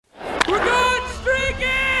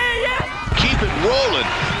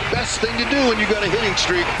best thing to do when you got a hitting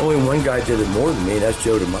streak. Only one guy did it more than me, that's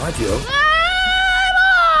Joe DiMaggio.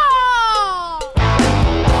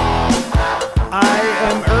 I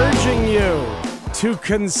am urging you to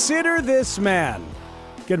consider this man.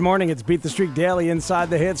 Good morning, it's Beat the Streak Daily Inside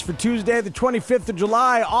the Hits for Tuesday, the 25th of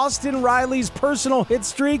July. Austin Riley's personal hit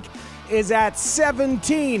streak is at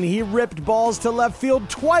 17. He ripped balls to left field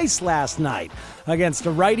twice last night, against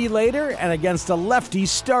a righty later and against a lefty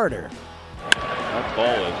starter. That ball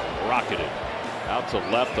is rocketed out to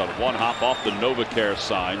left on one hop off the NovaCare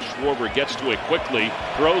sign. Schwarber gets to it quickly,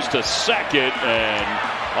 throws to second, and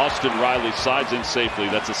Austin Riley sides in safely.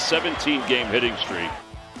 That's a 17-game hitting streak.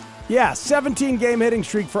 Yeah, 17-game hitting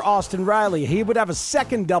streak for Austin Riley. He would have a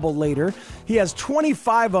second double later. He has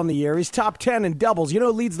 25 on the year. He's top 10 in doubles. You know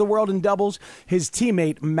who leads the world in doubles? His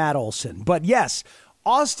teammate, Matt Olson. But yes,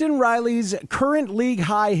 Austin Riley's current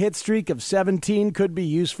league-high hit streak of 17 could be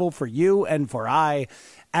useful for you and for I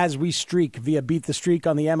as we streak via Beat the Streak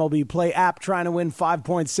on the MLB Play app, trying to win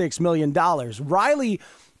 $5.6 million. Riley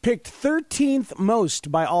picked 13th most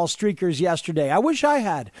by all streakers yesterday. I wish I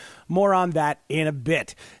had more on that in a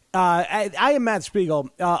bit. I am Matt Spiegel,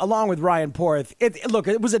 along with Ryan Porth. Look,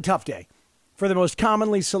 it was a tough day for the most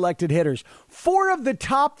commonly selected hitters. 4 of the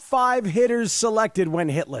top 5 hitters selected went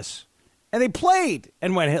hitless, and they played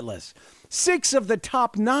and went hitless. 6 of the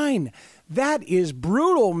top 9. That is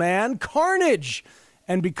brutal, man. Carnage.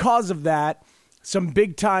 And because of that, some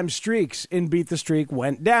big-time streaks in Beat the Streak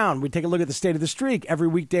went down. We take a look at the state of the streak every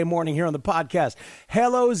weekday morning here on the podcast.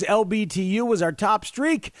 Hello's LBTU was our top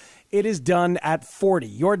streak. It is done at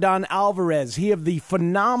 40. Yordan Alvarez, he of the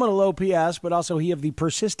phenomenal OPS, but also he of the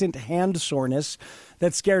persistent hand soreness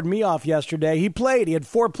that scared me off yesterday. He played. He had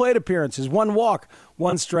 4 plate appearances, 1 walk,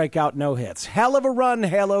 1 strikeout, no hits. Hell of a run,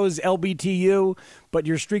 Hello's LBTU, but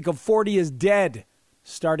your streak of 40 is dead.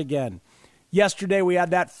 Start again. Yesterday, we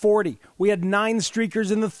had that 40. We had 9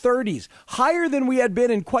 streakers in the 30s, higher than we had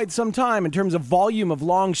been in quite some time in terms of volume of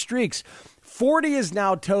long streaks. 40 is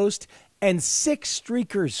now toast, and 6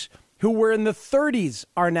 streakers who were in the 30s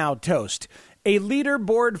are now toast. A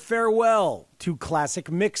leaderboard farewell to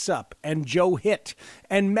Classic Mix-Up and Joe Hitt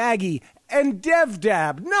and Maggie and Dev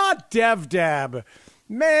Dab. Not Dev Dab.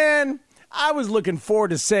 Man, I was looking forward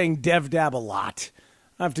to saying Dev Dab a lot.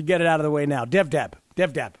 I have to get it out of the way now. Dev Dab.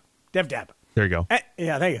 Dev Dab. Dev Dab. There you go.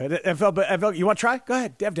 Yeah, thank you. I felt, you want to try? Go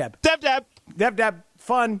ahead. Dev Dab. Dev Dab. Dev Dab.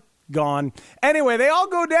 Fun. Gone. Anyway, they all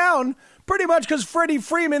go down pretty much because Freddie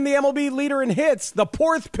Freeman, the MLB leader in hits, the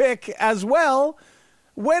Porth pick as well,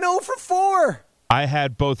 went 0 for 4. I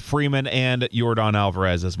had both Freeman and Yordan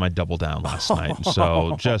Alvarez as my double down last night.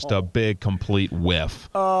 So just a big, complete whiff.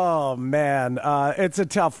 Oh, man. It's a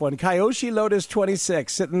tough one. Kyoshi Lotus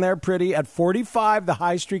 26, sitting there pretty at 45, the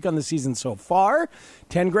high streak on the season so far.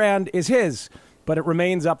 10 grand is his, but it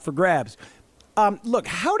remains up for grabs. Look,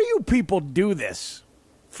 how do you people do this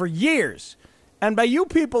for years? And by you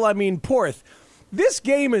people, I mean Porth. This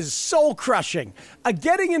game is soul-crushing.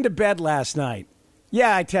 Getting into bed last night.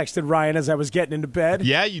 Yeah, I texted Ryan as I was getting into bed.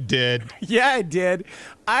 Yeah, you did. Yeah, I did.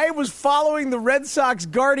 I was following the Red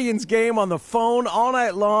Sox-Guardians game on the phone all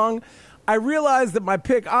night long. I realized that my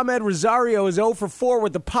pick, Ahmed Rosario, is 0 for 4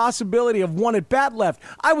 with the possibility of 1 at bat left.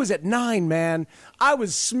 I was at 9, man. I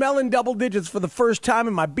was smelling double digits for the first time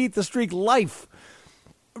in my Beat the Streak life.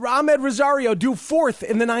 Ahmed Rosario due 4th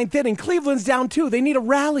in the 9th inning. Cleveland's down 2. They need a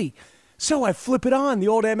rally. So I flip it on, the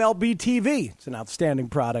old MLB TV. It's an outstanding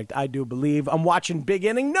product, I do believe. I'm watching Big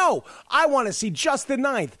Inning. No, I want to see just the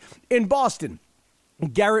 9th in Boston.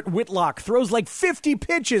 Garrett Whitlock throws like 50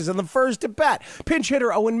 pitches in the first at bat. Pinch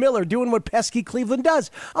hitter Owen Miller doing what pesky Cleveland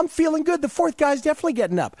does. I'm feeling good. The 4th guy's definitely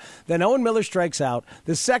getting up. Then Owen Miller strikes out.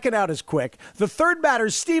 The 2nd out is quick. The 3rd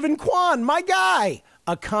batter's Stephen Kwan, my guy.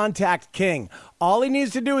 A contact king. All he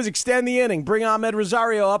needs to do is extend the inning, bring Ahmed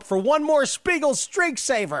Rosario up for 1 more Spiegel streak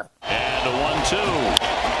saver. And a 1-2.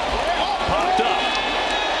 Popped up.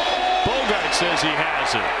 Bogart says he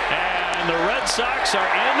has it. And the Red Sox are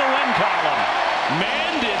in the win column.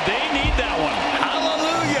 Man, did they need that one.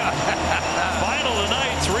 Hallelujah. Final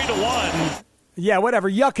tonight, 3-1. Yeah, whatever.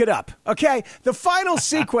 Yuck it up. Okay? The final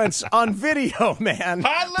sequence on video, man.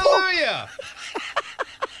 Hallelujah.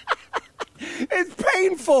 It's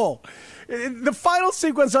painful. The final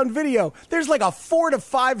sequence on video, there's like a 4 to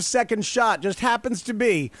 5 second shot, just happens to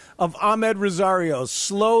be of Ahmed Rosario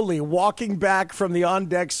slowly walking back from the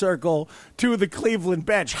on-deck circle to the Cleveland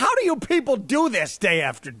bench. How do you people do this day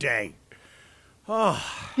after day? Oh.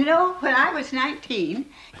 You know, when I was 19,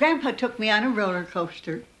 Grandpa took me on a roller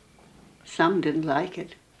coaster. Some didn't like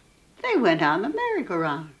it. They went on the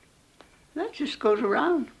merry-go-round. That just goes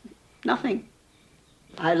around. Nothing.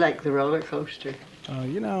 I like the roller coaster. Oh,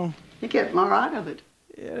 You get more out of it.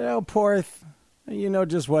 Porth, you know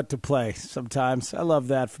just what to play sometimes. I love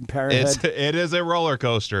that from Parenthood. It is a roller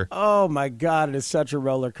coaster. Oh, my God, it is such a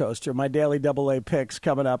roller coaster. My daily AA picks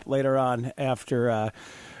coming up later on after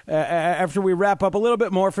we wrap up a little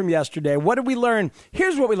bit more from yesterday. What did we learn?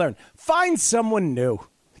 Here's what we learned. Find someone new.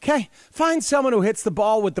 Okay? Find someone who hits the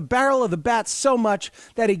ball with the barrel of the bat so much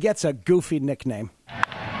that he gets a goofy nickname.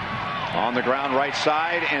 On the ground, right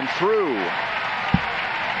side, and through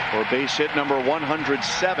for base hit number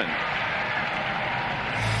 107.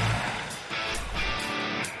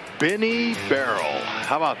 Benny Barrel.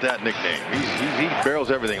 How about that nickname? He barrels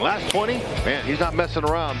everything. Last 20, man, he's not messing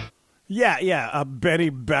around. Yeah, Benny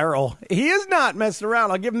Barrel. He is not messing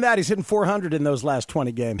around. I'll give him that. He's hitting 400 in those last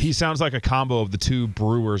 20 games. He sounds like a combo of the two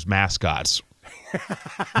Brewers mascots.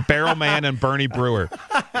 Barrel Man and Bernie Brewer.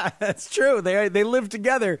 That's true. They live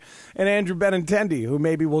together. And Andrew Benintendi, who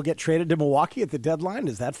maybe will get traded to Milwaukee at the deadline.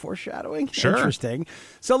 Is that foreshadowing? Sure. Interesting.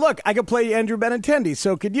 So look, I could play Andrew Benintendi.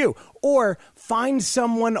 So could you. Or find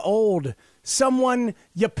someone old. Someone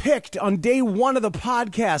you picked on day one of the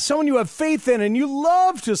podcast. Someone you have faith in and you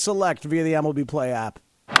love to select via the MLB Play app.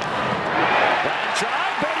 Line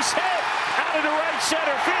drive, base hit. Out into right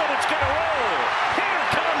center field. It's going to roll. Here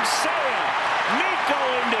comes Seiya. Nico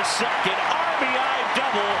into second. RBI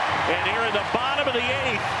double. And here in the bottom of the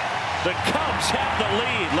eighth, the Cubs have the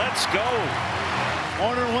lead. Let's go.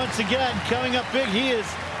 Horner once again coming up big. He is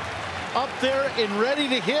up there and ready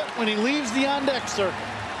to hit when he leaves the on-deck circle.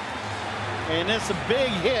 And that's a big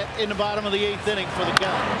hit in the bottom of the eighth inning for the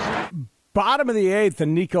Cubs. Bottom of the eighth,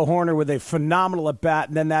 and Nico Horner with a phenomenal at-bat,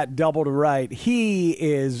 and then that double to right. He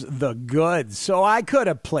is the goods. So I could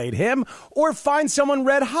have played him or find someone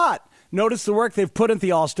red hot. Notice the work they've put into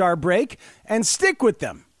the All-Star break and stick with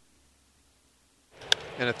them.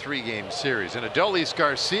 In a 3-game series. And Adolis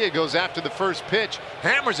Garcia goes after the first pitch,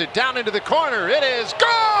 hammers it down into the corner. It is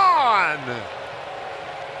gone!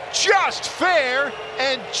 Just fair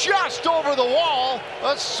and just over the wall.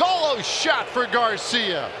 A solo shot for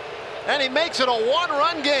Garcia. And he makes it a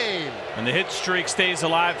 1-run game. And the hit streak stays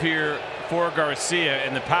alive here for Garcia,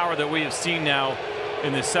 and the power that we have seen now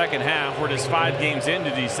in the second half. We're just 5 games into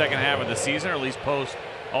the second half of the season, or at least post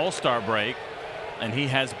All-Star break, and he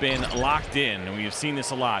has been locked in, and we have seen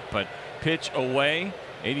this a lot. But pitch away,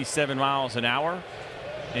 87 miles an hour.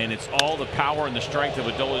 And it's all the power and the strength of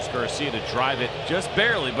Adolis Garcia to drive it just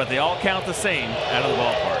barely, but they all count the same out of the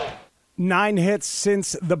ballpark. 9 hits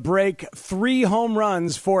since the break, 3 home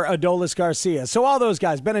runs for Adolis Garcia. So all those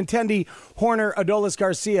guys, Benintendi, Horner, Adolis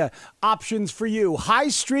Garcia, options for you. High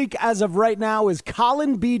streak as of right now is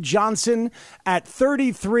Colin B. Johnson at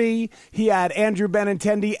 33. He had Andrew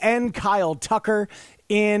Benintendi and Kyle Tucker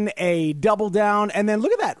in a double down. And then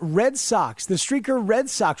look at that, Red Sox, the streaker Red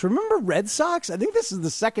Sox. Remember Red Sox? I think this is the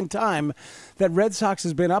second time that Red Sox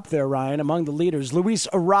has been up there, Ryan, among the leaders. Luis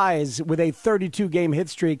Ariz with a 32-game hit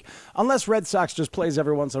streak, unless Red Sox just plays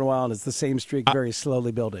every once in a while and it's the same streak very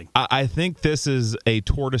slowly building. I think this is a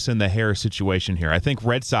tortoise in the hare situation here. I think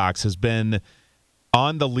Red Sox has been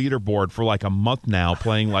on the leaderboard for like a month now,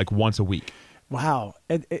 playing like once a week. Wow.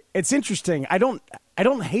 It's interesting. I don't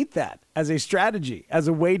hate that as a strategy, as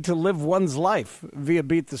a way to live one's life via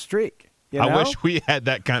beat the streak. You know? I wish we had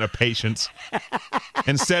that kind of patience.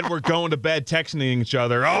 Instead, we're going to bed texting each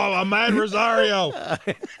other. Oh, I'm mad Rosario.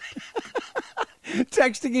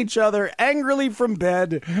 Texting each other angrily from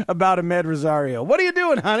bed about Ahmed Rosario. What are you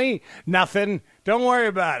doing, honey? Nothing. Don't worry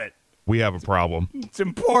about it. We have a problem. It's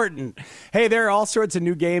important. Hey, there are all sorts of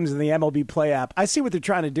new games in the MLB Play app. I see what they're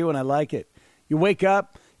trying to do, and I like it. You wake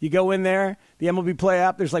up, you go in there, the MLB Play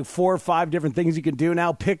app, there's like 4 or 5 different things you can do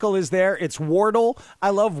now. Pickle is there. It's Wordle.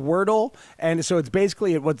 I love Wordle. And so it's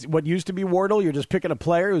basically what used to be Wordle. You're just picking a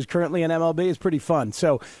player who's currently in MLB. It's pretty fun.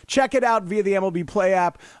 So check it out via the MLB Play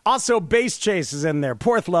app. Also, Base Chase is in there.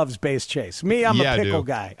 Porth loves Base Chase. Me, I'm a pickle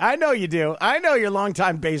guy. I know you do. I know you're a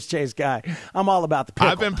longtime Base Chase guy. I'm all about the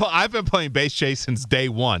pickle. I've been playing Base Chase since day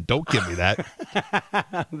one. Don't give me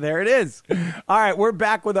that. There it is. All right, we're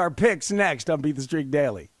back with our picks next on Beat the Streak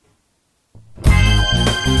Daily.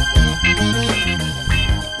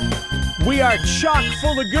 We are chock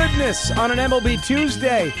full of goodness on an MLB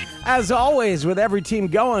Tuesday, as always, with every team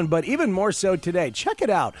going, but even more so today. Check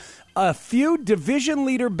it out. A few division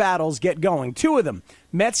leader battles get going. 2 of them.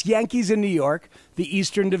 Mets, Yankees in New York, the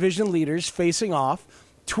Eastern Division leaders facing off.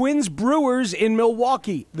 Twins, Brewers in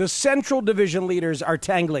Milwaukee. The Central Division leaders are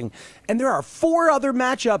tangling. And there are 4 other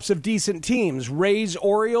matchups of decent teams. Rays,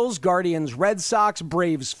 Orioles, Guardians, Red Sox,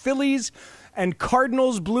 Braves, Phillies, and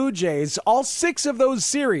Cardinals, Blue Jays. All 6 of those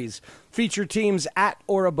series feature teams at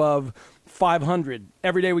or above 500.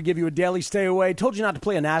 Every day we give you a daily stay away. Told you not to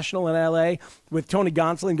play a national in L.A. with Tony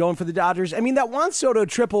Gonsolin going for the Dodgers. I mean, that Juan Soto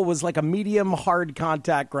triple was like a medium hard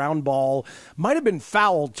contact ground ball. Might have been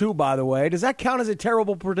foul, too, by the way. Does that count as a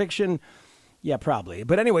terrible prediction? Yeah, probably.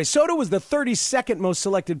 But anyway, Soto was the 32nd most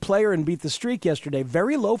selected player and beat the streak yesterday.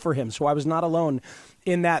 Very low for him, so I was not alone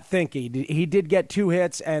in that thinking. He did get 2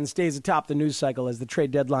 hits and stays atop the news cycle as the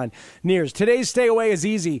trade deadline nears. Today's stay away is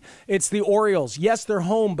easy. It's the Orioles. Yes, they're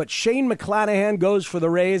home, but Shane McClanahan goes for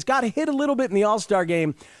the Rays. Got hit a little bit in the All-Star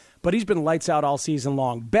game, but he's been lights out all season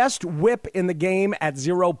long. Best whip in the game at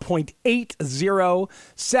 0.80.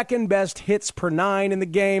 Second best hits per 9 in the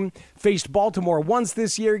game. Faced Baltimore once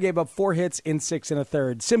this year, gave up 4 hits in 6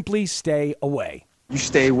 1/3. Simply stay away. You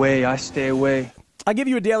stay away, I stay away. I give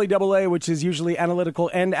you a daily AA, which is usually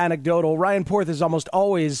analytical and anecdotal. Ryan Porth is almost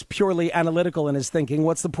always purely analytical in his thinking.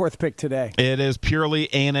 What's the Porth pick today? It is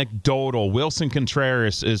purely anecdotal. Wilson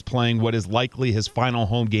Contreras is playing what is likely his final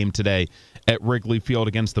home game today at Wrigley Field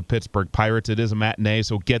against the Pittsburgh Pirates. It is a matinee,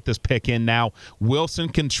 so get this pick in now. Wilson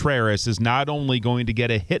Contreras is not only going to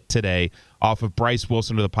get a hit today off of Bryce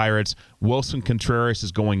Wilson to the Pirates, Wilson Contreras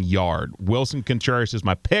is going yard. Wilson Contreras is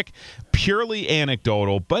my pick. Purely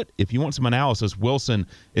anecdotal, but if you want some analysis, Wilson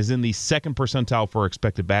is in the 2nd percentile for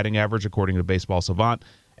expected batting average, according to Baseball Savant,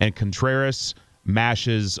 and Contreras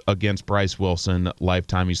mashes against Bryce Wilson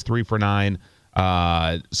lifetime. He's 3 for 9,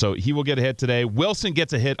 so he will get a hit today. Wilson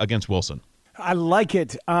gets a hit against Wilson. I like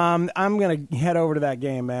it. I'm going to head over to that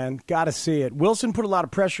game, man. Got to see it. Wilson put a lot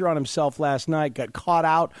of pressure on himself last night, got caught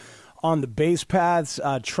out on the base paths,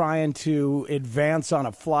 trying to advance on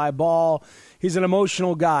a fly ball. He's an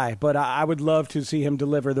emotional guy, but I would love to see him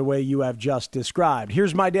deliver the way you have just described.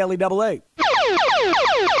 Here's my daily AA.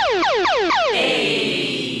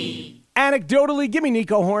 Anecdotally, give me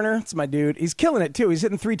Nico Horner. It's my dude. He's killing it, too. He's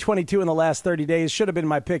hitting .322 in the last 30 days. Should have been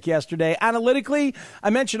my pick yesterday. Analytically,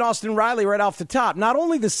 I mentioned Austin Riley right off the top. Not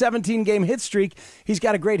only the 17-game hit streak, he's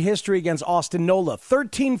got a great history against Austin Nola.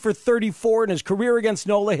 13 for 34 in his career against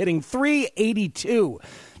Nola, hitting .382.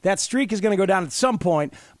 That streak is going to go down at some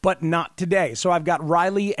point, but not today. So I've got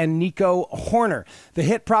Riley and Nico Horner. The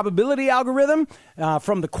hit probability algorithm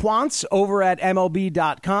from the quants over at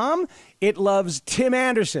MLB.com. It loves Tim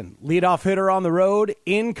Anderson, leadoff hitter on the road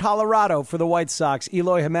in Colorado for the White Sox.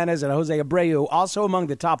 Eloy Jimenez and Jose Abreu also among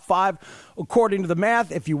the top 5. According to the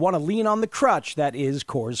math, if you want to lean on the crutch, that is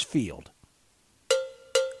Coors Field.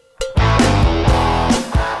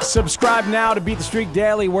 Subscribe now to Beat the Streak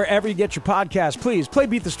Daily wherever you get your podcast. Please play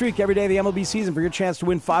Beat the Streak every day of the MLB season for your chance to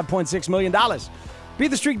win $5.6 million. Beat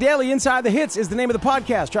the Streak Daily Inside the Hits is the name of the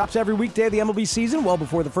podcast. Drops every weekday of the MLB season, well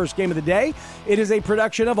before the first game of the day. It is a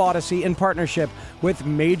production of Odyssey in partnership with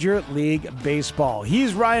Major League Baseball.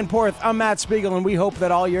 He's Ryan Porth. I'm Matt Spiegel, and we hope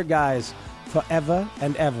that all your guys forever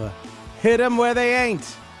and ever hit them where they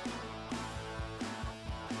ain't.